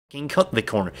Fucking cut the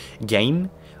corner. Game?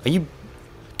 Are you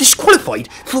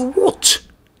disqualified for what?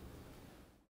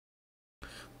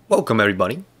 Welcome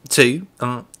everybody to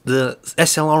the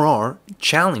SLRR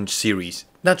Challenge Series.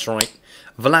 That's right.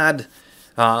 Vlad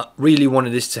really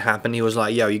wanted this to happen. He was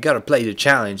like, yo, you gotta play the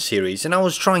Challenge Series. And I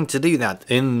was trying to do that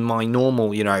in my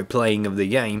normal, playing of the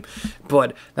game.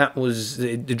 But that was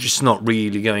just not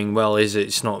really going well, is it?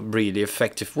 It's not really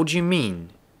effective. What do you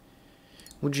mean?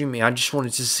 What do you mean? I just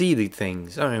wanted to see the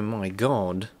things. Oh my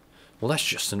god. Well, that's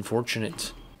just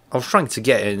unfortunate. I was trying to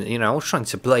get in, I was trying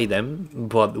to play them,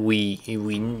 but we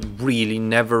really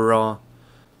never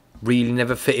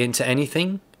fit into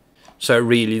anything. So it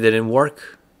really didn't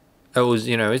work. It was,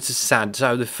 it's a sad.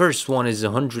 So the first one is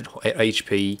 100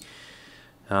 HP.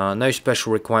 No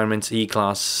special requirements.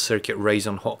 E-class circuit race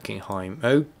on Hockenheim.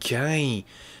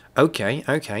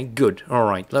 Okay, good. All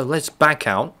right, let's back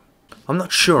out. I'm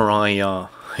not sure I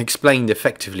explained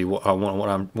effectively what I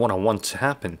want to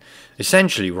happen.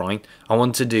 Essentially, right, I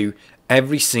want to do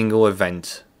every single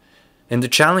event in the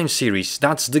challenge series.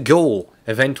 That's the goal.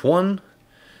 Event 1,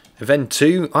 event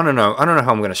 2. I don't know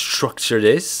how I'm going to structure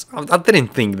this. I didn't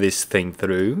think this thing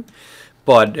through.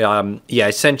 But yeah,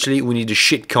 essentially we need a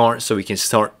shit car so we can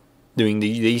start doing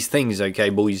these things, okay,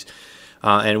 boys?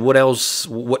 And what else?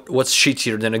 What's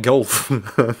shittier than a Golf?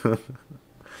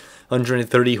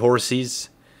 130 horses,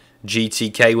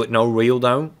 GTK with no reel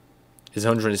though. Is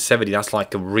 170. That's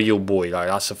like a real boy. Like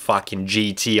that's a fucking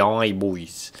GTI,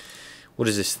 boys. What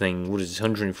is this thing? What is this?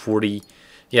 140.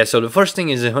 Yeah. So the first thing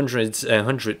is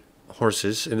 100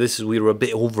 horses, and we were a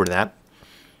bit over that.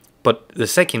 But the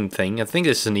second thing, I think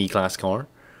this is an E-class car.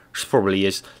 Which probably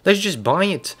is. Let's just buy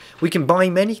it. We can buy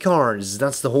many cars.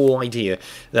 That's the whole idea.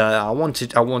 I want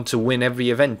to win every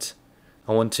event.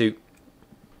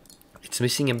 It's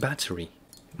missing a battery.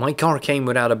 My car came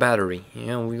without a battery.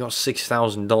 We got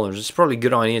 $6,000. It's probably a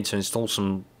good idea to install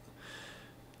some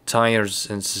tires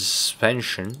and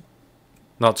suspension.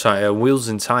 Not wheels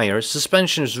and tires.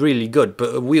 Suspension is really good,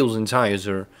 but wheels and tires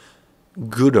are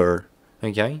gooder.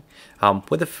 Okay.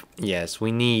 Yes,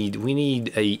 we need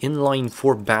a inline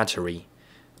 4 battery.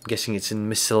 I'm guessing it's in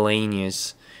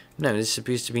miscellaneous. No, this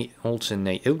appears to be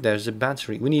alternate. Oh, there's a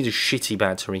battery. We need a shitty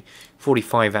battery.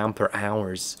 45 ampere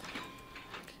hours.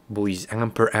 Boys,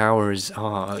 ampere hours.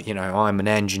 I'm an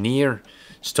engineer.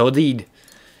 Studied.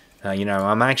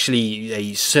 I'm actually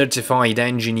a certified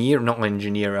engineer. Not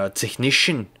engineer,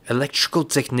 technician. Electrical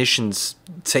technicians.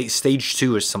 Stage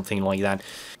 2 or something like that.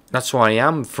 That's why I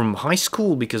am from high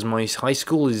school, because my high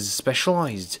school is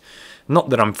specialized. Not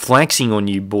that I'm flexing on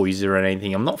you boys or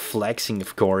anything. I'm not flexing,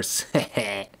 of course.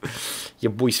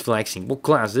 Your boys flexing. What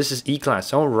class? This is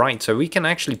E-class. Alright, so we can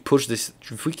actually push this.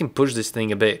 If we can push this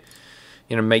thing a bit,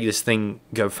 make this thing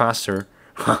go faster.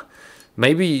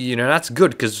 Maybe, that's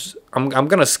good, because I'm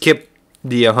gonna skip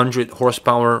the 100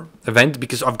 horsepower event,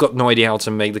 because I've got no idea how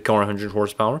to make the car 100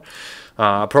 horsepower.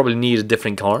 I probably need a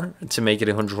different car to make it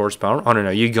 100 horsepower. I don't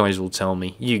know. You guys will tell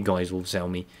me.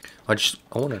 I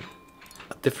want a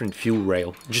different fuel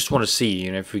rail. I just want to see,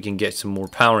 if we can get some more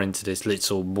power into this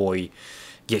little boy.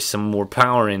 Get some more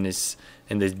power in this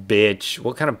bitch.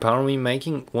 What kind of power are we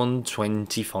making?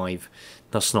 125.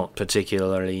 That's not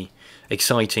particularly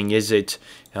exciting, is it?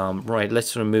 Right,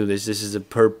 let's remove this. This is a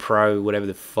per pro, whatever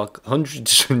the fuck.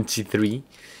 123.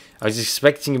 I was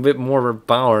expecting a bit more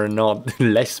power, not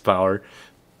less power.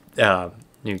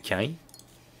 Okay.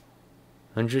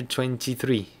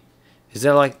 123. Is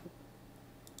there like...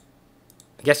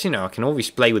 I guess, I can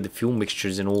always play with the fuel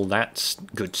mixtures and all that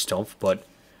good stuff, but...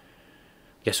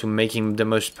 I guess we're making the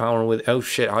most power with... Oh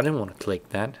shit, I didn't want to click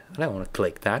that.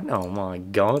 Oh my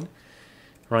god.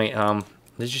 Right,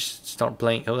 let's just start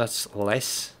playing... Oh, that's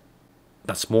less.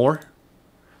 That's more.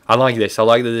 I like this. I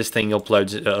like that this thing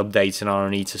updates and I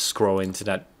don't need to scroll into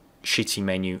that shitty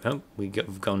menu. Oh,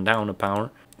 we've gone down a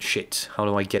power. Shit. How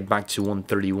do I get back to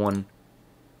 131?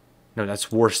 No, that's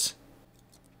worse.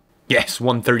 Yes,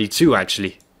 132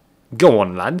 actually. Go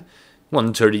on, lad.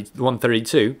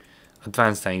 132.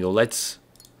 Advanced angle. Let's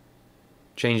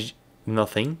change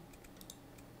nothing.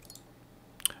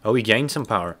 Oh, we gained some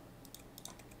power.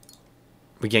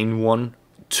 We gained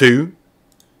two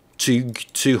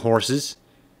horses.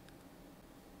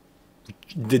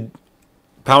 The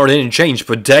power didn't change,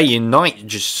 but day and night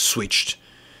just switched.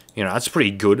 That's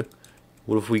pretty good.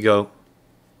 What if we go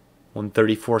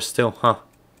 134 still, huh?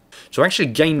 So I actually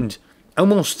gained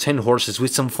almost 10 horses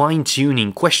with some fine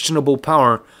tuning, questionable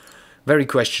power, very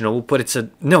questionable. But it's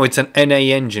an NA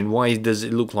engine. Why does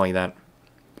it look like that?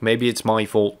 Maybe it's my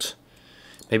fault.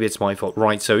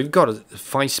 Right, so we've got a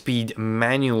 5-speed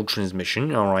manual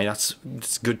transmission. Alright,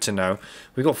 that's good to know.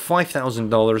 We've got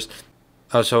 $5,000.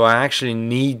 Oh, so I actually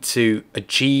need to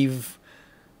achieve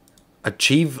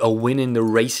a win in the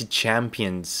race of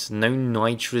champions. No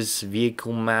nitrous,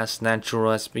 vehicle mass,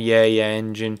 natural aspect. Yeah,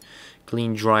 engine,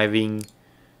 clean driving.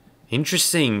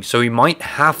 Interesting. So we might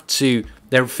have to.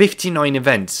 There are 59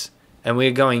 events, and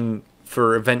we're going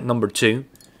for event number 2,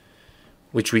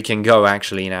 which we can go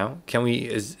actually now. Can we?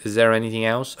 Is there anything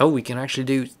else? Oh, we can actually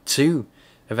do 2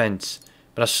 events.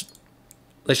 But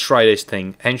let's try this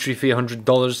thing. Entry fee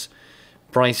 $100.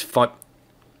 Price 5.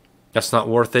 That's not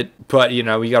worth it. But you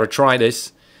know, we gotta try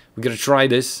this. We gotta try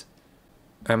this.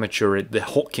 Amateur at the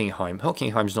HOCKENHEIM.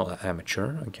 HOCKENHEIM's not that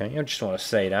amateur. Okay, I just want to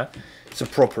say that. It's a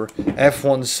proper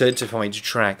F1 certified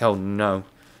track. Oh no.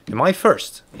 Am I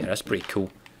first? Yeah, that's pretty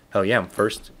cool. Hell yeah, I'm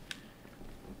first.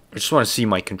 I just want to see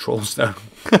my controls though.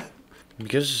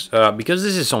 because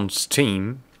this is on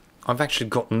Steam, I've actually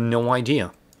got no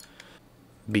idea.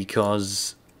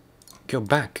 Because go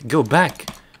back.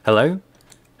 Hello?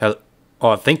 Hello? Oh,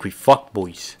 I think we fucked,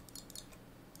 boys.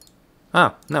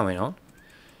 Ah, no we're not.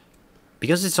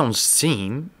 Because it's on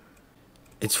Steam,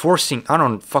 it's forcing. I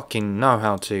don't fucking know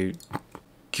how to.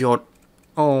 God.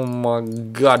 Oh my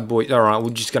god, boys. Alright, we're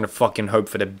just gonna fucking hope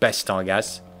for the best, I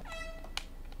guess.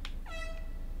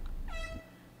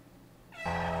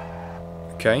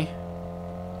 Okay.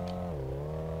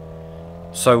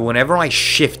 So whenever I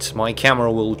shift, my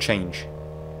camera will change.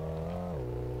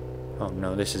 Oh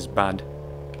no, this is bad.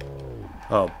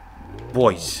 Oh,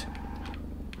 boys.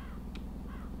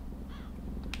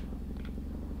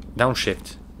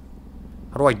 Downshift.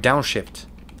 How do I downshift?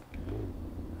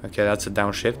 Okay, that's a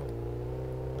downshift.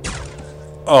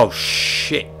 Oh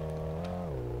shit.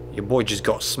 Your boy just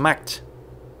got smacked.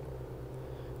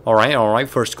 Alright,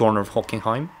 first corner of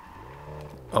HOCKENHEIM.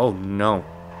 Oh no.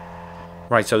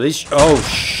 Right, so this. Oh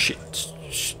shit.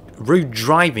 Rude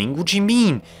driving? What do you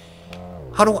mean?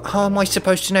 How am I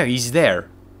supposed to know he's there?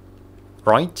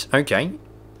 Right, okay.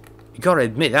 You gotta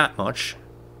admit that much.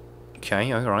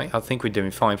 Okay, alright. I think we're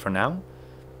doing fine for now.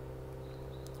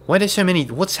 Why are there so many?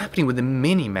 What's happening with the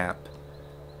mini-map?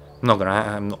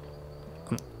 I'm not.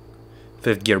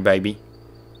 5th gear, baby.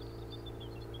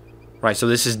 Right, so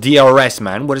this is DRS,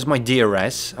 man. What is my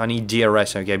DRS? I need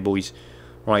DRS, okay, boys.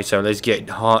 Right, so let's get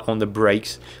hard on the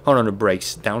brakes. Hard on the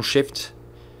brakes. Downshift.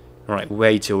 Alright,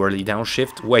 way too early.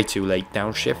 Downshift. Way too late.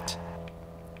 Downshift.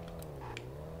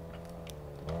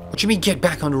 What do you mean get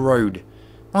back on the road?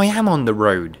 I am on the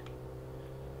road.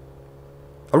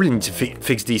 I really need to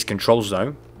fix these controls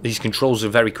though. These controls are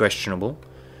very questionable.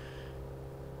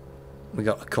 We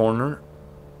got a corner.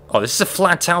 Oh, this is a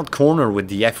flat out corner with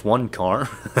the F1 car.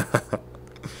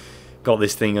 Got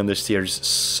this thing understeers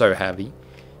so heavy.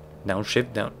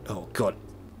 Downshift, down. Oh god.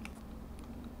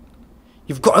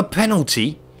 You've got a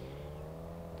penalty?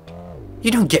 You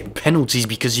don't get penalties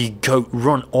because you go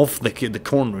run off the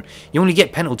corner. You only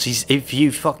get penalties if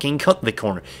you fucking cut the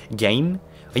corner. Game?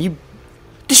 Are you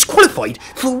disqualified?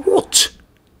 For what?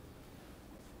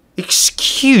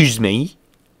 Excuse me?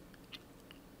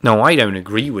 No, I don't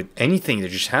agree with anything that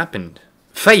just happened.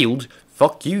 Failed?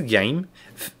 Fuck you, game.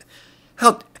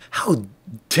 How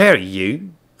dare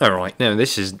you? Alright, no,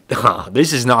 this is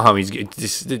not how he's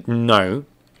good. No.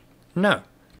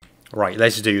 Right,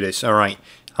 let's do this. Alright.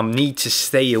 I need to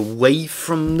stay away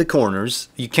from the corners.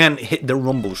 You can't hit the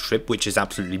rumble strip, which is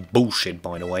absolutely bullshit,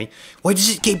 by the way. Why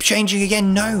does it keep changing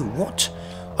again? No, what?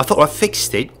 I thought I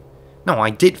fixed it. No, I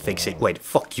did fix it. Wait,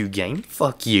 fuck you, game.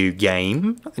 Fuck you,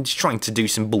 game. I'm just trying to do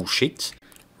some bullshit.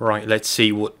 Right, let's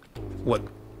see what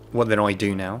did I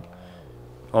do now?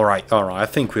 Alright. I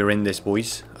think we're in this,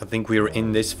 boys. I think we're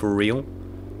in this for real.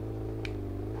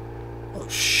 Oh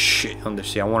shit!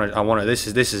 Undersea. I want to. This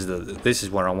is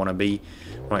where I want to be.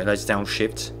 Right, let's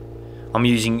downshift. I'm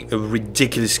using a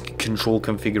ridiculous control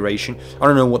configuration. I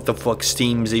don't know what the fuck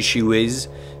Steam's issue is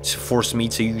to force me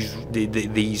to use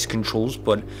these controls,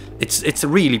 but it's a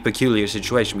really peculiar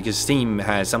situation because Steam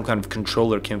has some kind of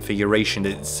controller configuration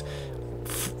that's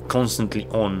constantly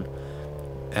on,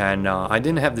 and I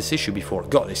didn't have this issue before.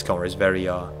 God, this car is very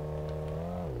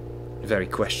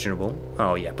questionable.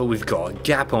 Oh yeah, but we've got a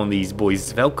gap on these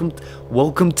boys. Welcome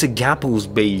to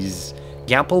Gapplebee's.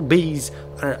 Gapplebee's.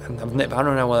 I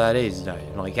don't know what that is though.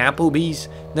 Like Applebee's,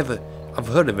 never. I've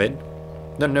heard of it.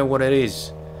 Don't know what it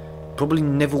is. Probably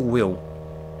never will.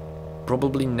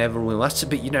 That's a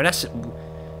bit. You know, that's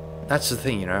the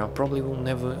thing. You know, I probably will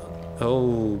never.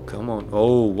 Oh come on.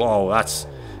 Oh wow, that's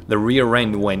the rear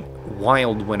end went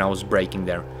wild when I was braking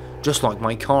there, just like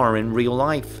my car in real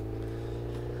life.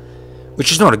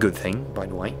 Which is not a good thing, by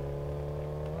the way.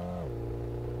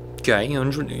 Okay,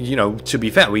 100, you know, to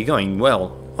be fair, we're going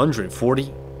well.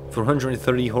 140 for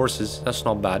 130 horses, that's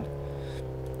not bad.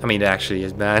 I mean, it actually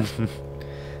is bad.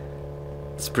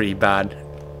 It's pretty bad.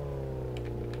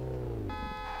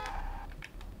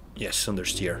 Yes,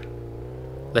 understeer.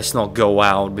 Let's not go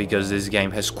out because this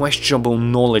game has questionable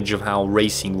knowledge of how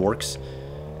racing works.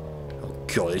 Oh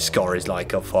god, this car is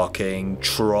like a fucking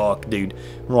truck, dude.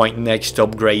 Right, next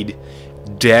upgrade.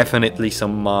 Definitely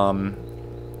some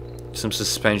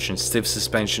suspension, stiff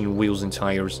suspension, wheels and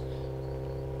tires.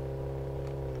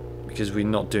 Because we're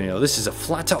not doing it. This is a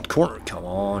flat out corner, come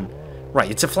on. Right,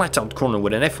 it's a flat out corner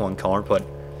with an F1 car, but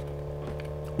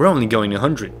we're only going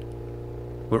 100.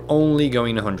 We're only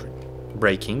going 100.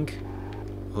 Braking.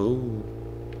 Oh.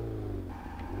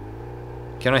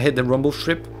 Can I hit the rumble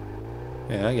strip?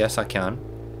 Yeah, I guess I can.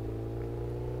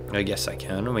 I guess I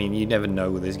can. I mean, you never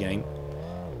know with this game.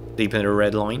 Deep in the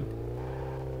red line.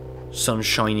 Sun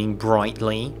shining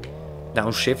brightly.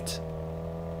 Downshift.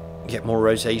 Get more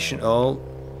rotation. Oh.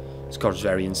 This car's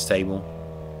very unstable.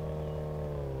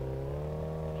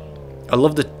 I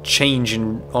love the change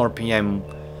in RPM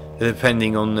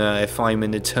depending on if I'm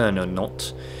in the turn or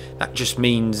not. That just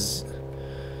means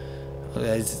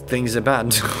things are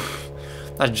bad.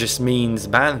 That just means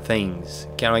bad things.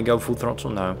 Can I go full throttle?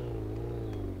 No.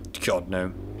 God,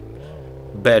 no.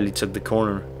 Barely took the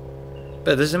corner.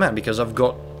 But it doesn't matter because I've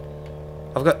got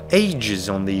ages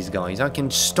on these guys. I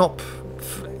can stop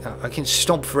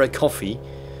for a coffee.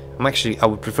 I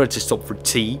would prefer to stop for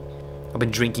tea. I've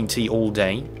been drinking tea all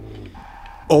day.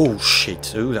 Oh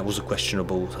shit. Oh, that was a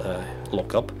questionable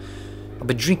lockup. I've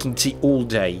been drinking tea all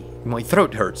day. My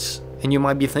throat hurts. And you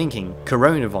might be thinking,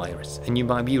 coronavirus. And you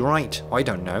might be right. I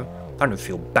don't know. I don't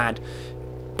feel bad.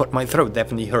 But my throat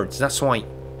definitely hurts. That's why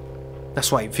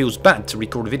it feels bad to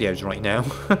record videos right now.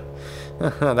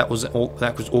 that was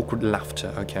awkward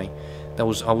laughter, okay. I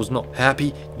was not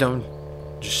happy. Don't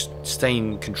just stay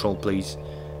in control, please.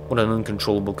 What an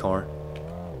uncontrollable car.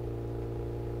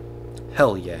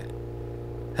 Hell yeah.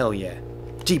 Hell yeah.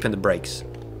 Deep in the brakes.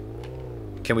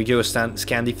 Can we go a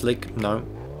Scandi flick? No.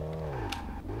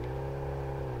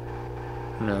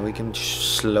 No, we can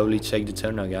just slowly take the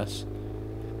turn, I guess.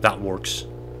 That works.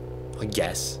 I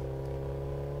guess.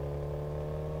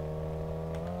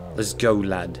 Let's go,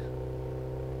 lad.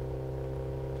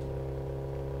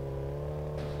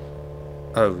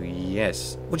 Oh,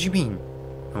 yes. What do you mean?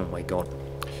 Oh my god.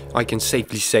 I can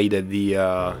safely say that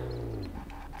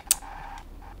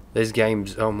this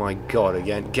game's... Oh my god,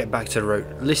 again. Get back to the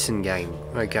road. Listen, game.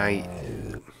 Okay.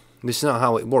 This is not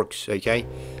how it works, okay?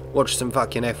 Watch some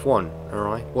fucking F1,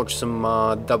 alright? Watch some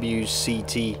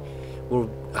WCT. Well,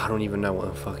 I don't even know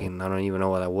what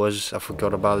that was. I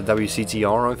forgot about the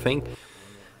WCTR, I think.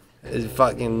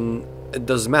 It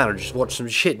doesn't matter. Just watch some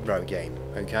shit, bro, game,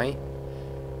 okay?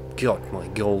 God, my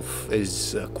golf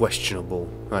is questionable,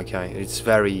 okay? It's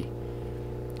very,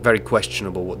 very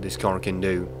questionable what this car can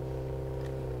do.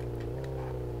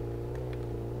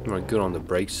 Right, good on the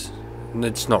brakes.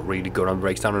 It's not really good on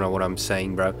brakes. I don't know what I'm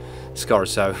saying, bro. This car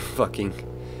is so fucking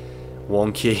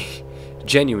wonky.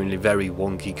 Genuinely very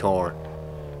wonky car.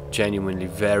 Genuinely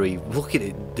very... Look at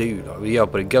it, dude. Yeah,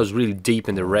 but it goes really deep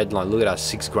in the red line. Look at that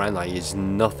 6 grand line. It's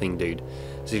nothing, dude.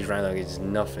 6 grand line is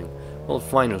nothing. Well,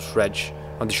 final stretch.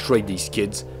 I destroyed these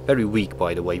kids. Very weak,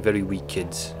 by the way. Very weak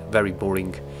kids. Very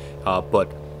boring.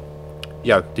 But...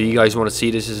 yeah, do you guys want to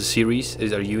see this as a series?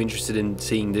 Are you interested in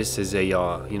seeing this as a,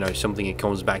 you know, something that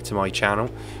comes back to my channel?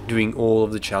 Doing all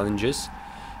of the challenges.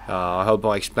 I hope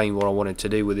I explained what I wanted to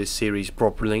do with this series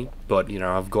properly. But, you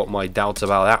know, I've got my doubts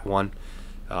about that one.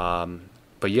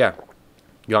 But yeah,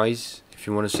 guys, if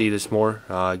you want to see this more,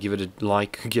 give it a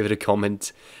like, give it a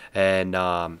comment.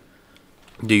 And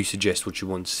do suggest what you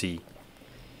want to see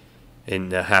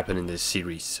happen in this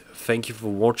series. Thank you for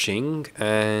watching,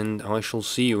 and I shall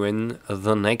see you in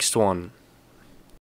the next one.